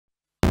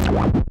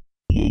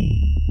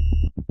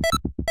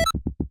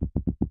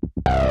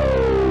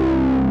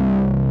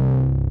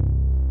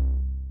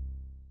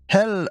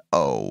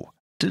Hello!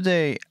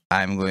 Today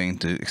I'm going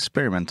to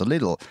experiment a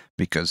little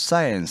because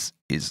science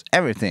is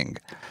everything.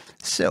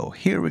 So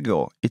here we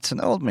go. It's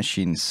an old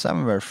machine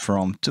somewhere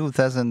from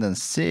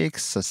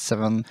 2006 or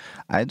 7,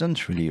 I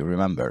don't really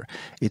remember.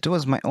 It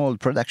was my old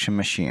production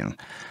machine.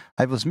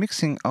 I was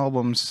mixing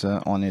albums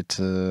on it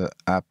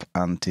up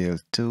until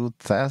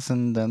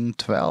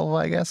 2012,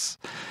 I guess.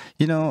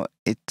 You know,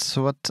 it's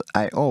what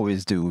I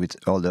always do with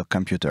all the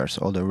computers,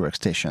 all the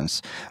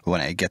workstations.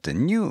 When I get a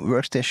new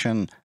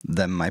workstation,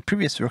 then my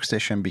previous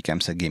workstation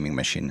becomes a gaming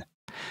machine.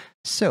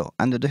 So,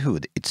 under the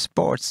hood, it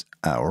sports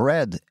a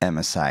red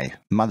MSI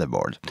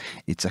motherboard.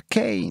 It's a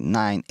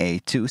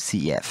K9A2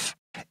 CF.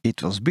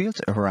 It was built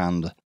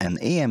around an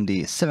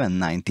AMD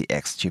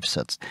 790X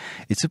chipset.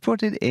 It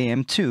supported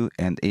AM2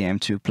 and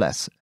AM2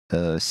 Plus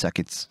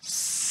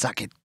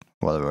socket,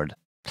 what a word.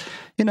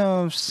 You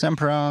know,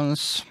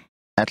 Semperons,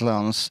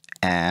 Athlons,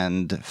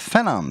 and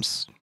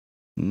Phenoms.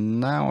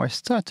 Now I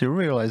start to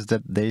realize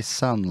that they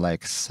sound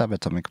like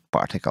subatomic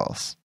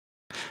particles.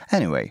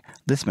 Anyway,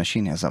 this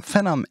machine has a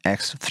Phenom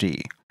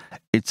X3.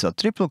 It's a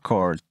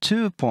triple-core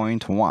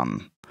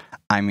 2.1,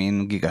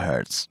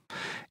 gigahertz.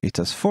 It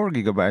has 4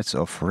 GB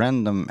of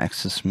random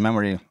access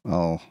memory,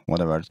 or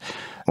whatever,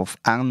 of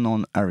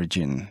unknown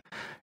origin.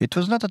 It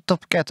was not a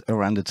top cat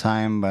around the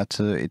time, but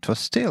it was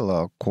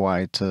still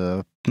quite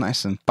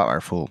nice and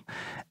powerful.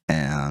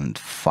 And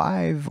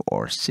 5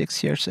 or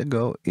 6 years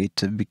ago,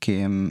 it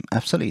became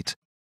obsolete.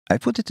 I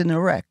put it in a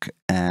rack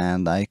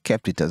and I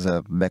kept it as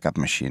a backup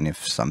machine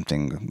if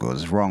something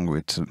goes wrong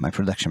with my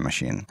production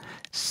machine.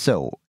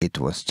 So it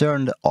was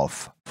turned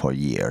off for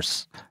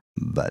years.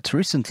 But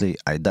recently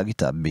I dug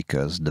it up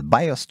because the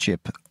BIOS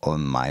chip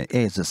on my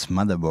Asus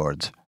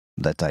motherboard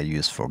that I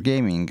use for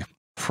gaming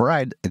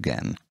fried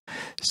again.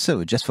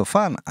 So just for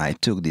fun, I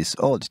took this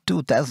old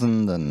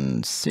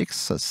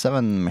 2006 or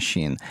 7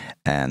 machine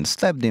and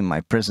slapped in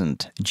my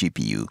present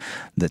GPU.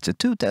 That's a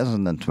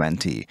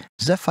 2020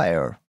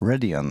 Sapphire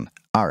Radeon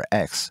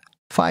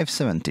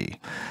RX570.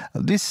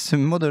 This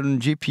modern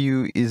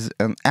GPU is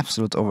an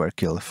absolute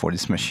overkill for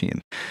this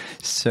machine.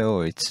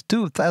 So it's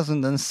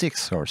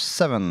 2006 or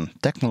 7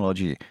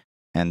 technology,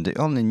 and the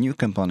only new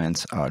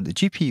components are the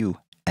GPU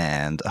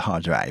and a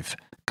hard drive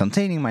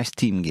containing my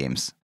Steam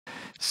games.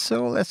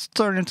 So let's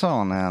turn it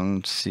on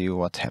and see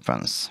what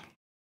happens.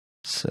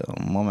 So,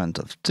 moment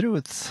of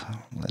truth.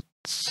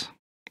 Let's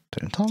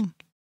turn it on.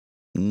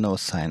 No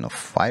sign of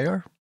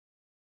fire.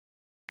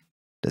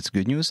 That's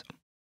good news.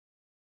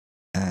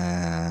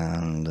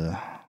 And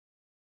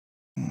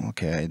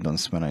okay, I don't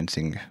smell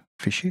anything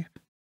fishy.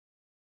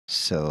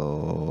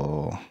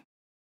 So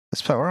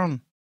let's power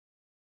on.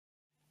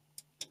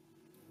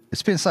 It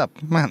spins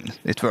up. Man,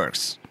 it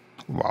works.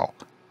 Wow.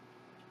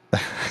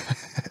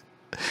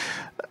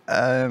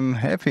 I'm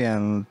happy,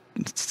 and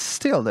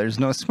still there's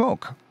no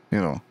smoke, you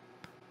know.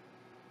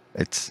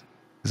 It's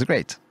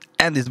great.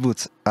 And it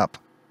boots up.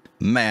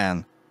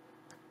 Man,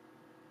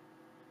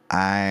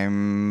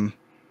 I'm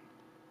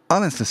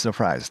honestly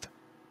surprised.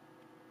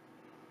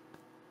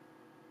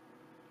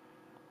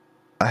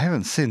 I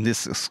haven't seen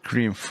this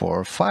screen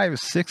for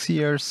 5-6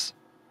 years.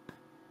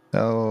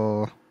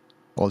 Oh,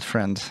 old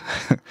friend.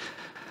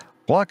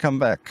 Welcome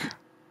back.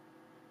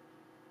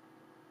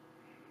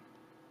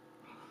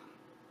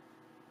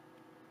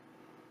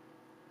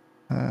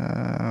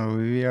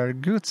 We are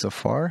good so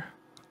far.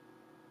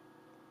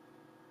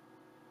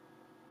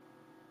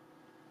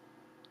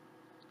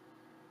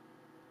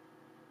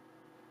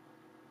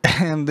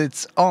 And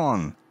it's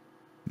on.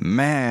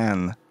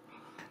 Man.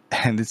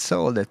 And it's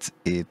so that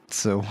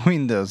it's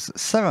Windows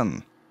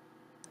 7.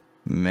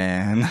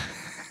 Man.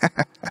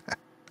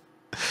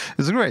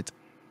 It's great.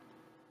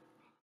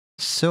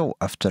 So,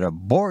 after a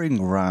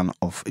boring run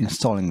of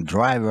installing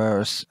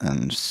drivers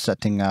and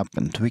setting up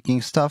and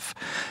tweaking stuff,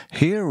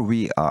 here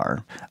we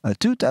are, a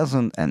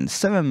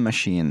 2007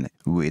 machine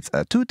with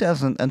a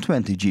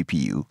 2020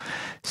 GPU.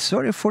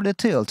 Sorry for the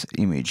tilt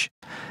image.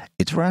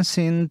 It runs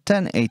in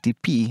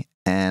 1080p,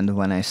 and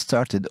when I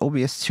started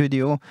OBS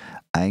Studio,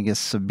 I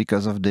guess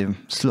because of the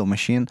slow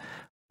machine,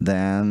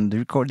 then the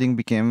recording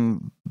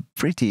became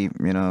pretty,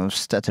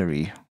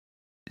 stuttery.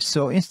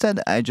 So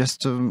instead I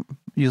just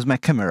use my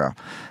camera.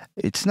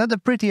 It's not the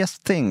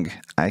prettiest thing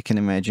I can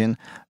imagine,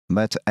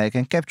 but I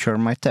can capture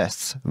my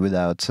tests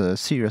without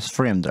serious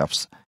frame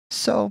drops.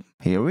 So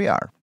here we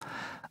are.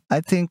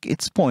 I think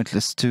it's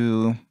pointless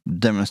to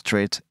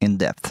demonstrate in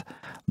depth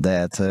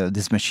that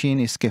this machine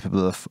is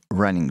capable of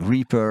running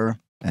Reaper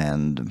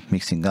and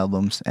mixing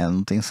albums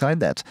and things like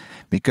that,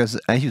 because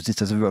I used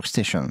it as a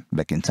workstation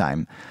back in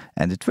time,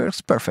 and it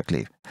works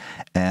perfectly.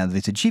 And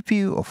with a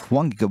GPU of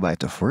 1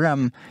 GB of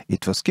RAM,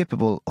 it was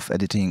capable of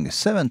editing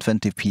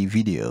 720p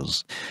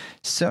videos.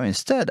 So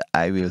instead,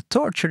 I will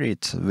torture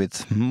it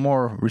with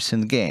more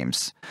recent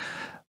games.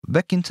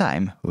 Back in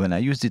time, when I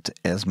used it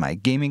as my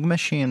gaming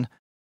machine,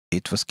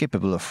 it was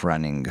capable of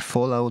running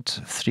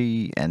Fallout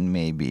 3 and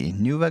maybe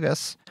New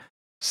Vegas,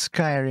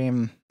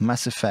 Skyrim,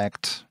 Mass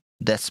Effect,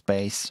 Dead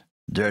Space,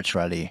 Dirt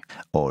Rally,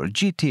 or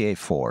GTA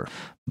 4,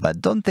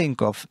 but don't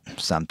think of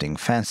something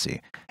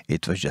fancy.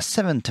 It was just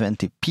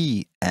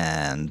 720p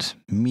and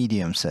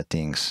medium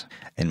settings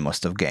in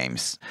most of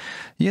games.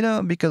 You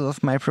know, because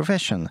of my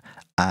profession,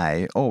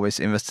 I always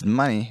invested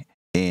money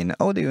in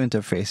audio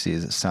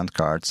interfaces, sound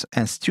cards,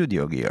 and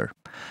studio gear.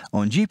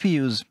 On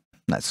GPUs,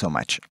 not so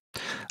much.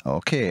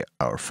 Okay,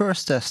 our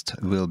first test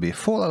will be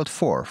Fallout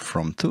 4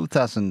 from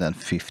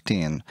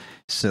 2015.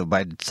 So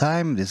by the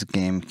time this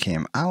game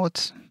came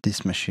out,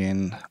 this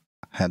machine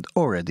had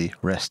already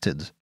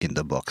rested in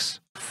the box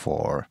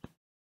for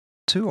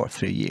 2 or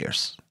 3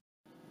 years.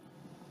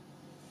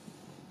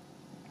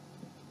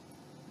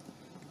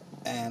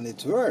 And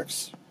it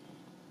works.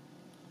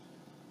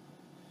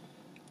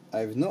 I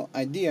have no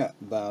idea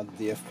about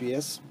the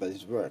FPS, but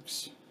it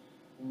works.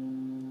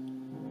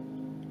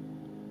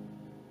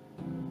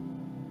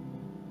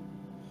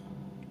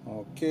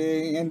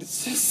 Okay, and it's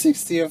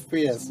 60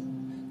 FPS.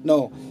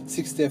 No,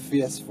 60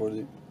 FPS for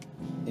the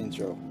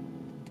intro.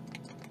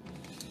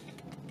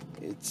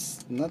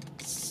 It's not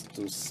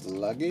too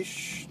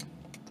sluggish.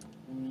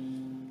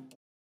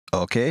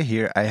 Okay,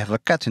 here I have a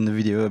cut in the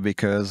video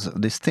because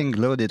this thing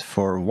loaded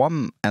for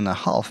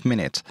 1.5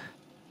 minutes.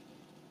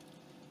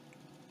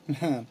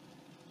 And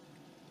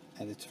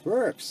it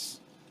works.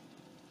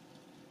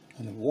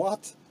 And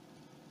what?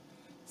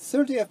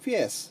 30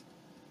 FPS.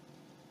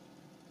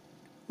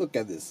 Look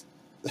at this.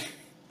 It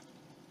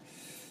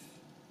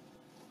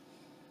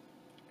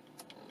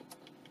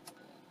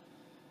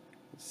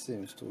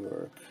seems to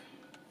work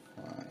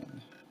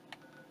fine.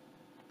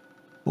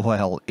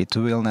 Well, it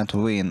will not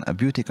win a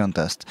beauty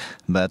contest,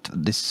 but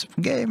this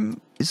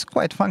game is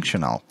quite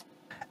functional.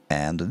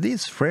 And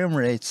these frame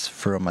rates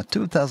from a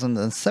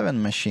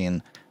 2007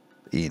 machine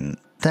in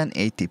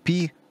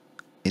 1080p,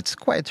 it's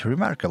quite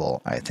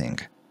remarkable, I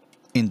think.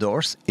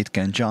 Indoors, it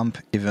can jump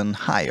even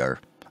higher,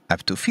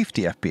 up to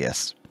 50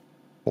 FPS.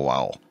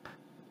 Wow.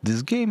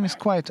 This game is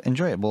quite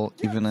enjoyable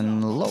even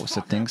in low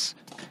settings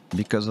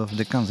because of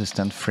the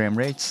consistent frame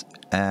rates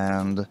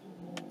and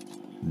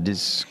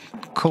this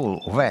cool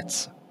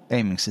VETS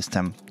aiming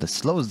system that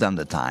slows down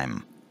the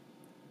time.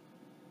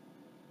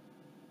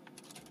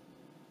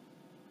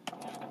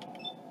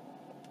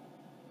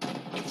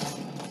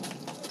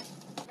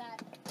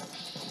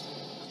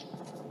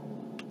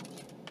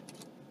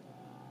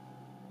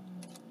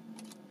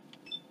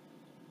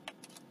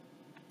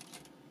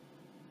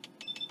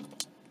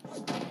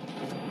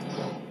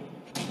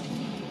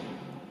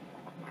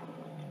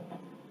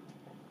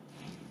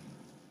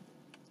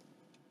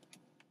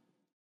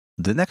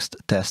 The next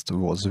test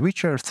was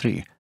Witcher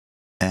 3,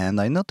 and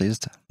I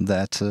noticed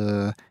that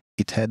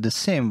it had the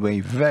same way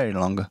very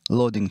long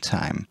loading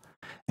time,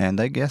 and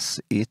I guess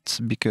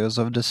it's because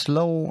of the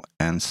slow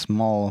and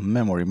small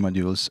memory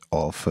modules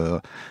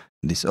of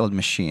this old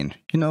machine.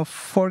 You know,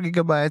 4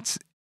 gigabytes,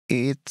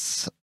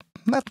 it's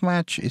not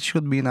much, it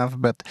should be enough,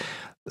 but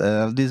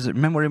these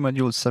memory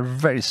modules are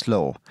very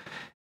slow.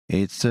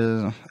 It's,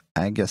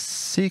 I guess,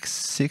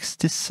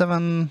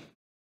 667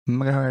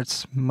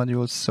 megahertz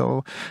modules,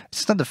 so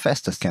it's not the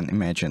fastest I can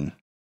imagine.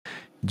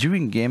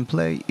 During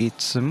gameplay,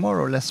 it's more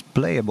or less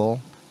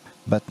playable,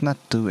 but not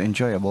too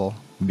enjoyable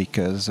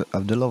because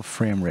of the low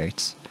frame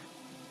rates.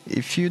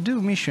 If you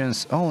do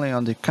missions only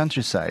on the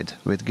countryside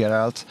with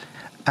Geralt,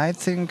 I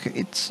think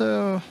it's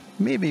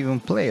maybe even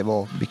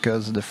playable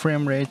because the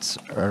frame rates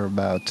are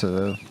about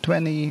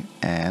 20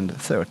 and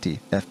 30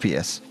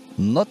 FPS.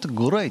 Not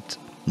great,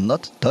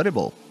 not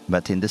terrible,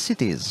 but in the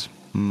cities,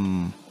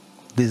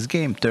 this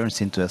game turns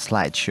into a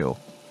slideshow,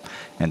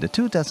 and the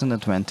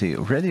 2020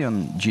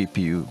 Radeon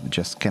GPU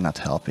just cannot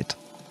help it.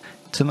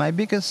 To my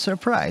biggest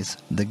surprise,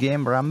 the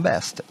game ran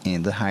best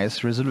in the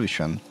highest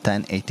resolution,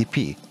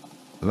 1080p.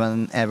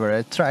 Whenever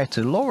I tried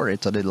to lower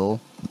it a little,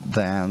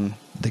 then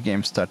the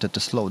game started to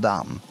slow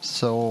down,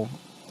 so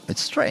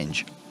it's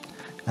strange.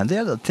 And the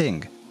other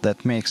thing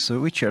that makes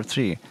Witcher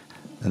 3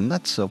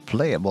 not so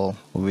playable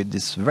with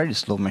this very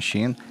slow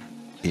machine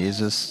is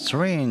a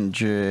strange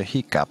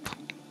hiccup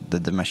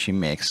that the machine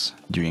makes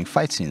during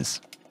fight scenes.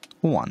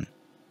 1,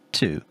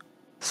 2,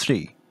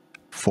 3,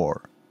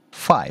 4,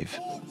 5,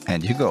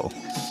 and you go.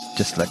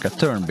 Just like a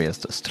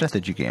turn-based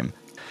strategy game.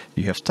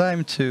 You have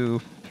time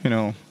to, you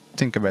know,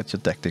 think about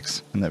your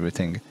tactics and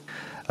everything.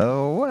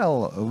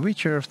 Well,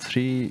 Witcher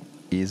 3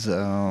 is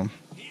a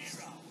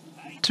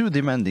too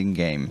demanding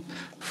game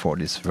for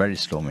this very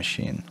slow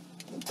machine.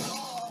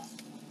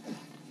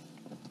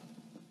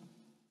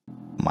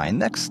 My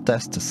next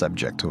test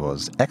subject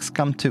was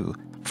XCOM 2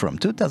 from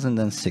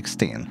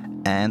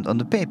 2016, and on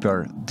the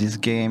paper this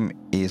game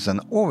is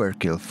an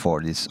overkill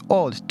for this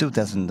old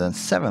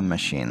 2007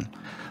 machine.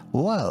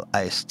 Well,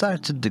 I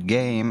started the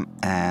game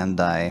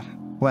and I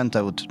went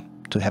out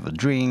to have a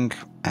drink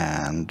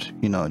and,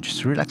 you know,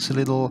 just relax a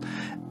little,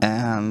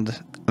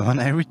 and when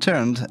I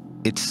returned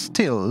it's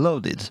still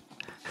loaded.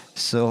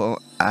 So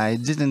I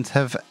didn't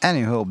have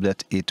any hope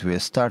that it will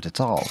start at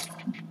all.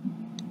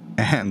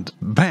 And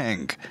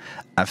bang!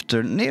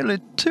 After nearly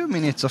 2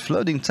 minutes of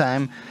loading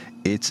time,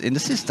 it's in the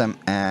system,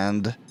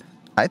 and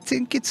I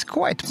think it's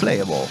quite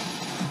playable.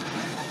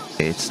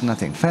 It's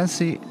nothing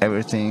fancy,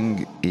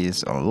 everything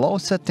is on low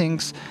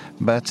settings,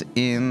 but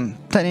in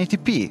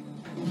 1080p.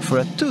 For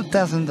a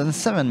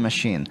 2007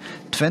 machine,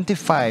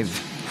 25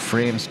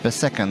 frames per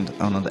second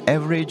on an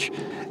average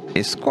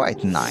is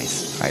quite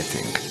nice, I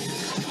think,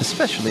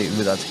 especially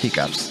without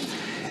hiccups.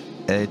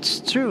 It's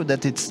true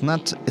that it's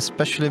not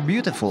especially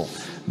beautiful,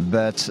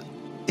 but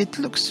it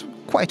looks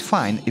quite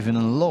fine even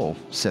in low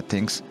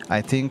settings,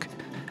 I think,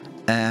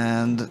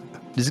 and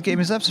this game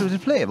is absolutely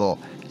playable,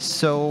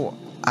 so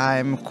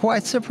I'm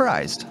quite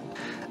surprised.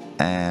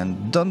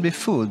 And don't be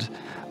fooled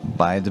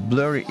by the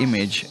blurry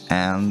image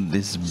and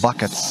this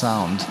bucket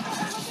sound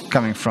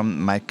coming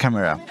from my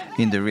camera.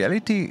 In the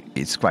reality,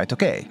 it's quite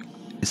okay,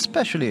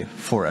 especially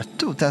for a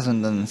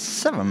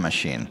 2007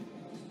 machine.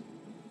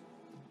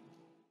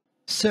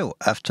 So,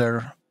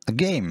 after a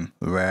game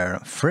where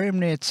frame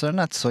rates are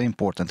not so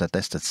important, I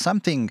tested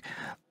something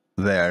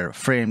where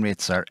frame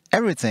rates are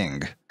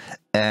everything,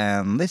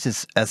 and this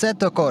is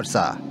Asetto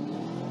Corsa.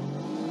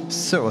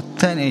 So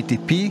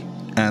 1080p,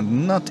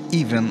 and not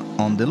even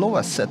on the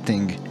lowest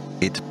setting,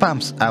 it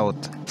pumps out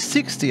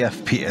 60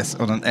 FPS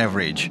on an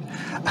average.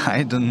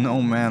 I don't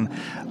know, man,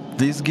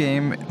 this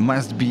game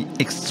must be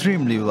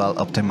extremely well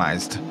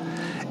optimized.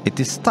 It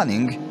is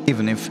stunning,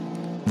 even if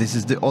this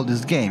is the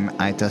oldest game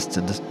I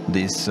tested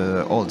this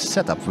old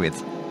setup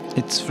with.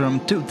 It's from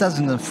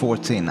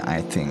 2014,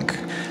 I think.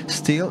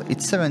 Still,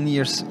 it's 7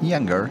 years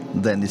younger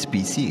than this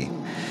PC.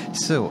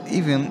 So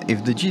even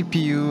if the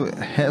GPU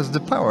has the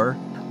power,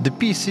 the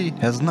PC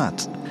has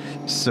not.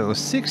 So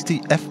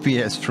 60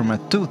 FPS from a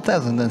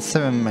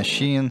 2007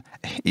 machine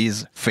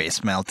is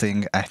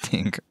face-melting, I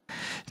think.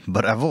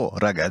 Bravo,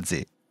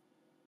 ragazzi!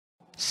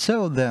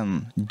 So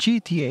then,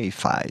 GTA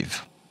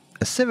 5.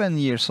 A 7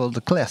 years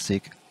old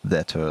classic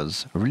that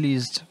was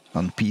released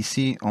on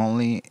PC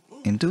only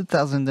in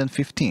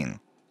 2015.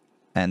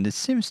 And it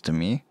seems to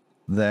me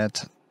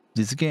that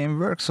this game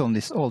works on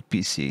this old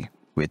PC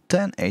with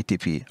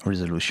 1080p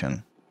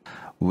resolution.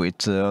 With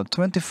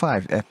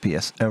 25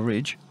 FPS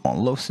average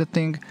on low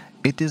setting,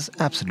 it is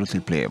absolutely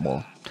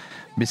playable.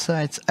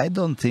 Besides, I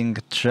don't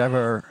think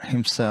Trevor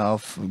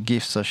himself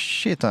gives a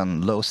shit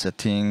on low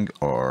setting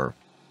or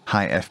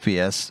high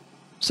FPS,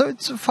 so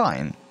it's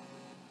fine.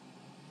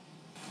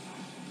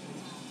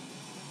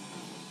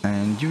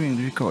 And during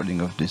the recording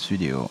of this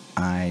video,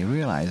 I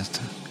realized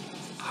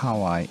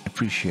how I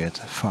appreciate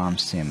farm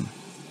sim.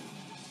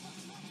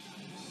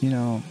 You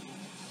know,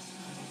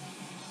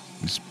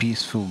 these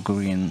peaceful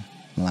green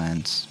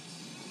lands,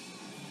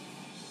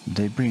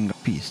 they bring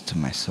peace to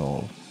my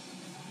soul.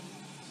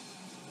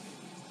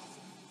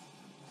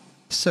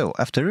 So,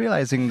 after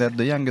realizing that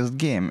the youngest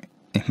game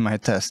in my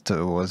test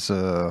was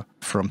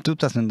from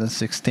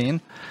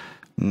 2016,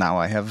 now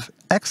I have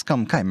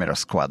XCOM Chimera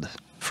Squad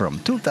from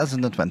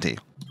 2020.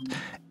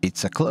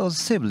 It's a close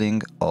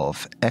sibling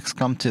of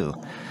XCOM 2.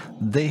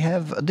 They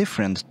have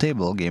different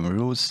table game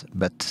rules,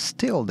 but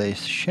still they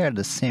share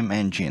the same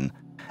engine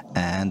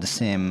and the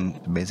same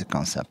basic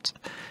concept.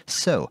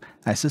 So,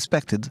 I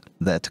suspected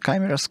that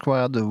Chimera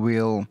Squad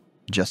will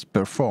just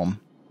perform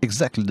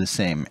exactly the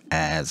same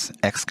as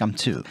XCOM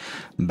 2,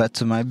 but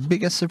to my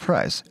biggest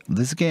surprise,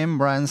 this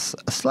game runs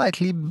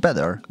slightly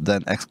better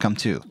than XCOM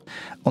 2.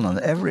 On an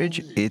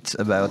average, it's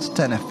about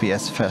 10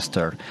 FPS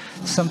faster,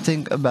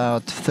 something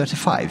about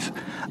 35.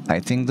 I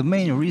think the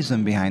main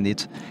reason behind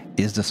it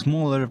is the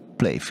smaller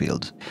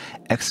playfield.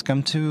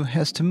 XCOM 2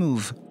 has to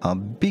move a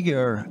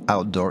bigger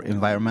outdoor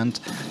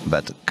environment,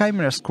 but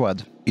Chimera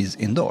Squad is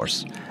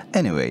indoors.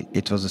 Anyway,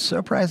 it was a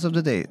surprise of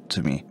the day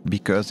to me,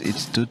 because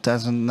it's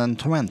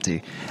 2020,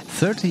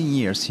 13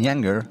 years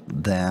younger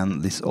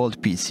than this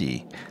old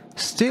PC.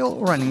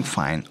 Still running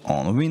fine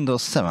on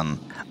Windows 7.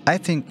 I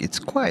think it's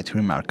quite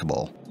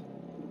remarkable.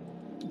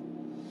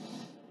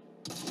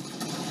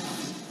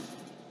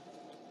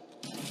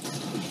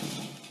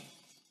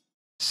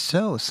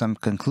 So, some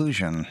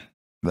conclusion.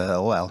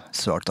 Well,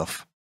 sort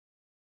of.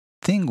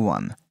 Thing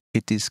 1.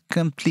 It is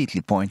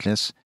completely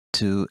pointless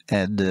to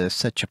add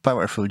such a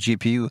powerful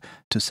GPU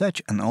to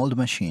such an old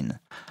machine.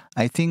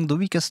 I think the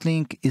weakest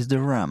link is the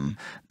RAM.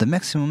 The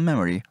maximum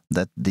memory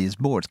that this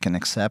board can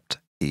accept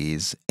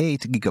is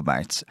 8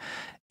 GB.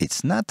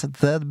 It's not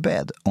that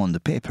bad on the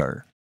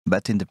paper,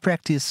 but in the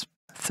practice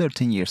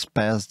 13 years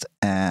passed,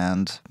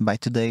 and by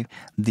today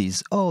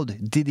these old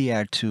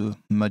DDR2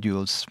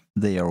 modules,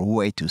 they are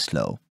way too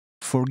slow.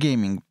 For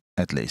gaming,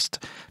 at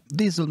least.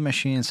 These old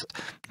machines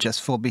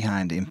just fall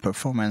behind in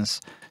performance,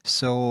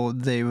 so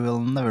they will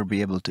never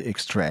be able to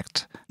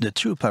extract the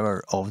true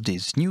power of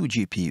these new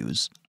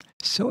GPUs.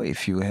 So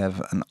if you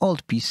have an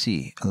old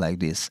PC like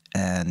this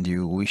and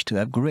you wish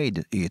to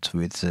upgrade it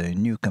with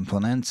new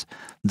components,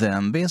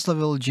 then base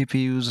level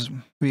GPUs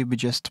will be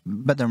just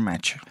better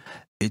match.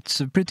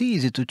 It's pretty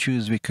easy to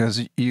choose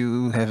because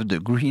you have the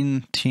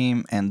green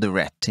team and the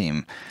red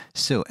team.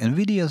 So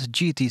Nvidia's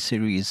GT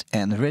series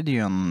and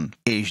Radeon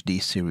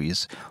HD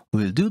series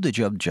will do the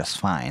job just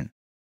fine.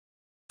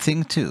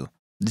 Thing 2.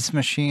 This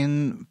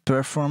machine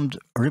performed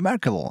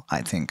remarkable,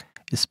 I think.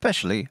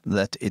 especially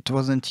that it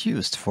wasn't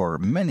used for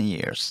many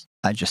years.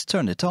 I just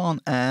turned it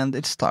on and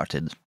it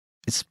started.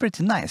 It's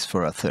pretty nice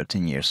for a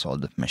 13 years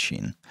old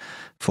machine.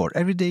 For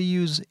everyday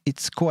use,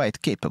 it's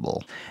quite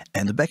capable.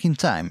 And back in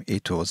time,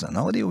 it was an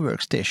audio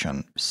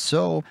workstation,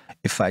 so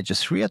if I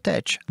just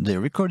reattach the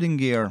recording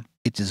gear,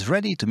 it is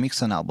ready to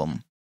mix an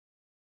album.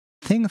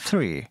 Thing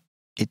 3.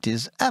 It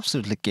is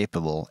absolutely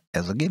capable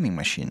as a gaming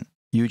machine.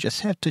 You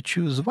just have to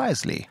choose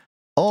wisely.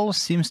 All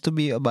seems to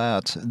be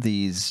about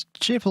these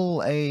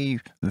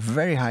AAA,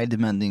 very high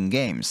demanding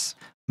games.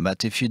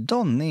 But if you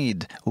don't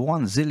need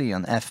 1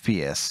 zillion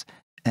FPS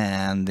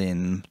and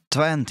in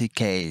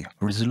 20K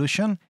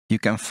resolution, you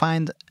can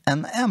find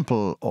an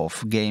ample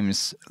of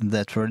games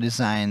that were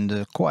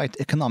designed quite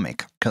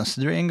economic,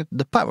 considering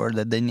the power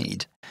that they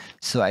need.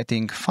 So I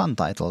think fun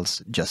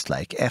titles just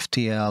like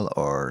FTL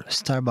or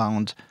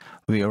Starbound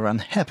will run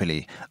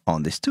happily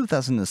on this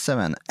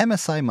 2007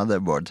 MSI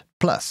motherboard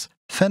plus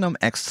Phenom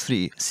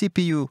X3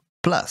 CPU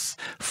plus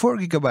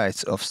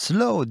 4GB of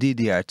slow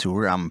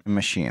DDR2 RAM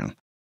machine.